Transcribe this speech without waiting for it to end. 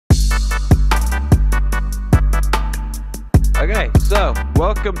So,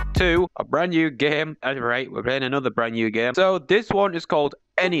 welcome to a brand new game. That's right, we're playing another brand new game. So, this one is called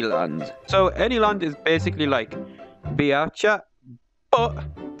Anyland. So, Anyland is basically like VRChat, but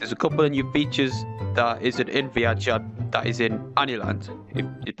there's a couple of new features that isn't in VRChat that is in Anyland,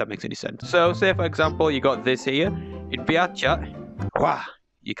 if that makes any sense. So, say for example, you got this here. In VRChat, wow,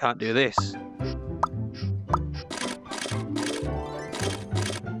 you can't do this.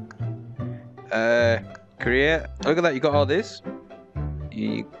 Create, look at that, you got all this.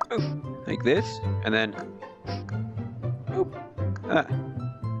 You boop, like this, and then boop, ah.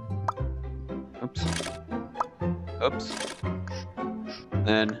 Oops, oops,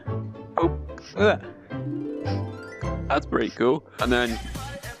 then boop, look at that. That's pretty cool. And then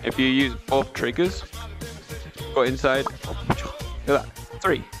if you use both triggers, go inside, look at that,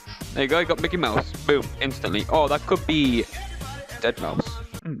 3. There you go, you got Mickey Mouse, boom, instantly. Oh, that could be Dead Mouse.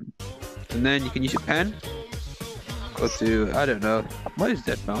 And then you can use your pen. Go to, I don't know, what is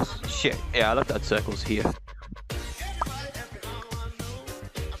Dead Mouse? Shit, yeah, I left that circles here.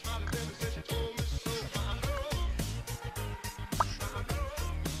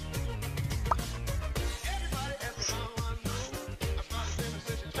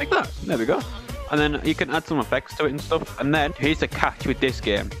 Like that, there we go. And then you can add some effects to it and stuff. And then, here's the catch with this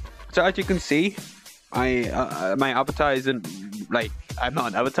game. So as you can see, my avatar isn't, like, I'm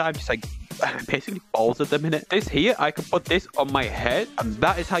not an avatar, I'm just like, basically balls at the minute. This here, I can put this on my head, and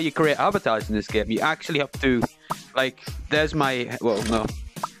that is how you create avatars in this game. You actually have to, like, there's my, well, no,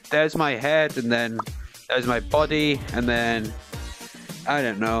 there's my head, and then there's my body, and then, I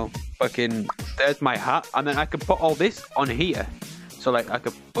don't know, fucking, there's my hat, and then I can put all this on here. So like I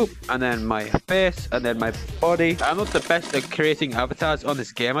could boop, and then my face, and then my body. I'm not the best at creating avatars on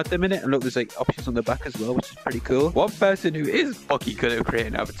this game at the minute. And look, there's like options on the back as well, which is pretty cool. One person who is fucking good at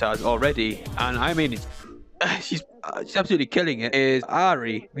creating avatars already, and I mean, she's absolutely killing it, is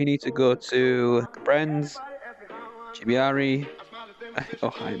Ari. We need to go to friends, Jimmy Ari. Oh,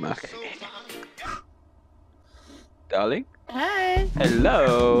 hi, Mark. Darling? Hi.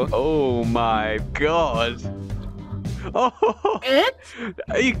 Hello. Oh my god. Oh, It?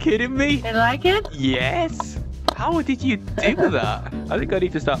 Are you kidding me? You like it? Yes. How did you do that? I think I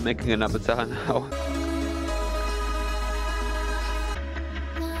need to start making an avatar now.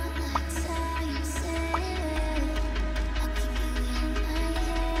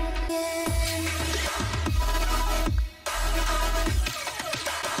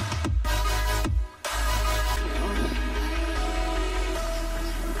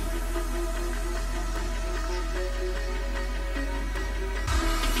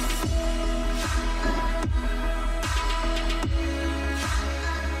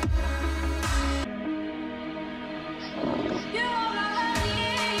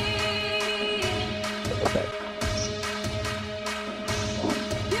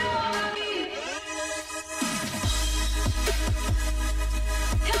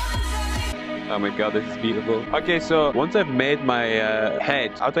 Oh my god, this is beautiful. Okay, so once I've made my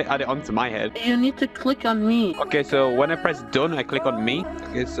head, how do I add it onto my head? You need to click on me. Okay, so when I press done, I click on me.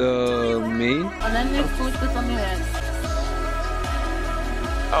 Okay, so me. And then you click this on your head.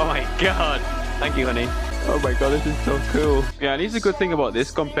 Oh my god. Thank you, honey. Oh my god, this is so cool. Yeah, and here's a good thing about this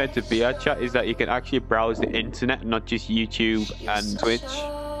compared to VRChat is that you can actually browse the internet, not just YouTube and Twitch.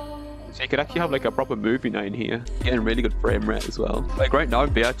 So you could actually have like a proper movie night in here. Getting really good frame rate as well. Like right now in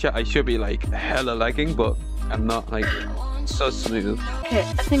VRChat, I should be like hella lagging, but I'm not, like so smooth. Okay,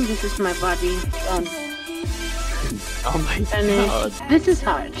 I think this is my body. Oh my and god. This is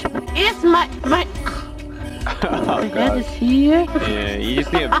hard. It's my Oh my head god. is here. Yeah, you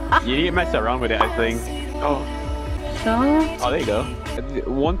just need to mess around with it, I think. Oh. So. Oh, there you go.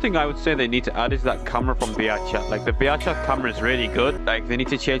 One thing I would say they need to add is that camera from VRChat. Like the VRChat camera is really good. Like they need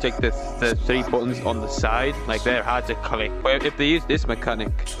to change like the 3 buttons on the side. Like they're hard to click. But if they use this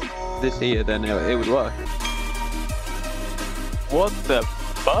mechanic, this here, then it would work. What the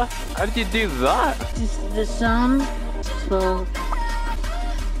fuck? How did you do that? This is the sun. So.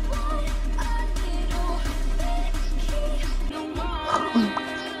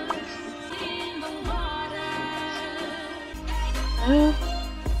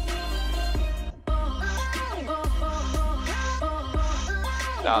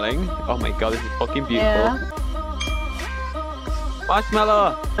 Darling, oh my god, this is fucking beautiful. Yeah.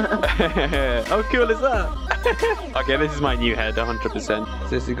 Marshmallow! How cool is that? Okay, this is my new head, 100%. So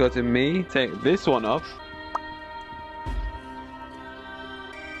this is go to me, take this one off.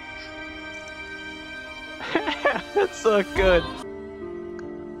 That's so good.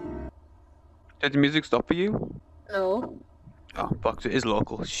 Did the music stop for you? No. Oh, fuck, it is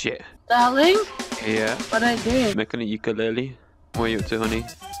local. Shit. Darling? Yeah. What I did? Making a ukulele. What are you up to, honey?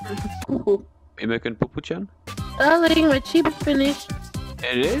 Ooh. Are you making Pupu-chan? Darling, my cheap is finished.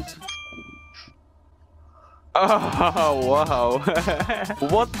 It is? Oh, wow.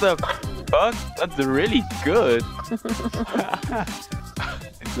 What the fuck? That's really good. His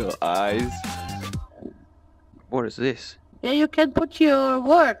little eyes. What is this? Yeah, you can put your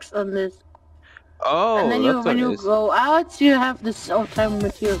works on this. Oh, and then that's when what it you is. go out, you have this all time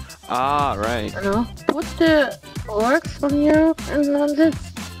with you. Ah, right. You know? Put the works on you and on this.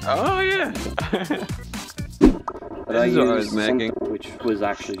 Oh, yeah. But I This is what I was used making. something which was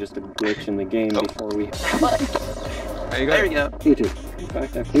actually just a glitch in the game before we... There you go. There we go. You too. In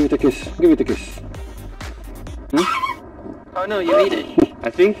fact, give it a kiss. Give it a kiss. Oh no, you ate it. I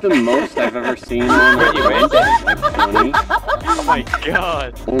think the most I've ever seen on Wait, you ate is like 20. Oh my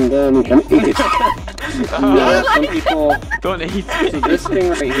god. And then you can eat it. Yeah, some people... Don't eat So it. this thing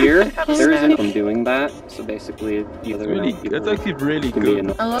right here, there isn't from doing that. So basically, either Really, people that's actually really can be good.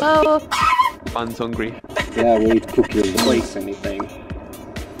 annoyed. Hello? Man's hungry. Yeah, we eat cookies. Place anything.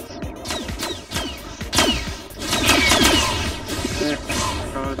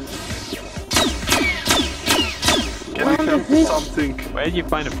 Can you have something Where did you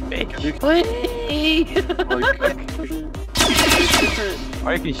find a fish? Wait! like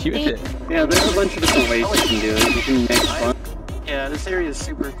Or you can shoot it. Yeah, there's a bunch of different ways you can do it. You can make fun. yeah, this area is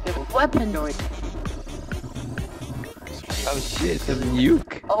super Weapons. going Oh shit, it's a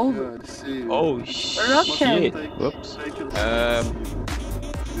nuke. Oh, good. See. Oh shit. Rocket. Whoops. Can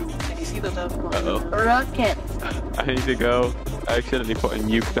you see those out? Uh-oh. rocket. I need to go. I accidentally put a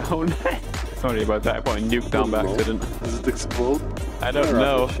nuke down. Sorry about that, I put a nuke down by accident. Does it explode? I don't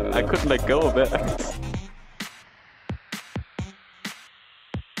know. I couldn't let go of it.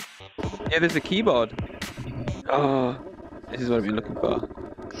 Yeah, there's a keyboard. Oh, this is what I've been looking for.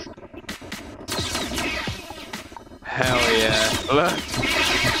 Hell yeah. Look.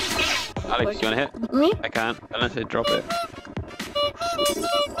 Alex, you wanna hit? Me? I can't, unless I drop it.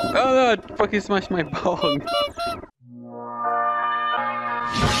 Oh no, I fucking smashed my bong.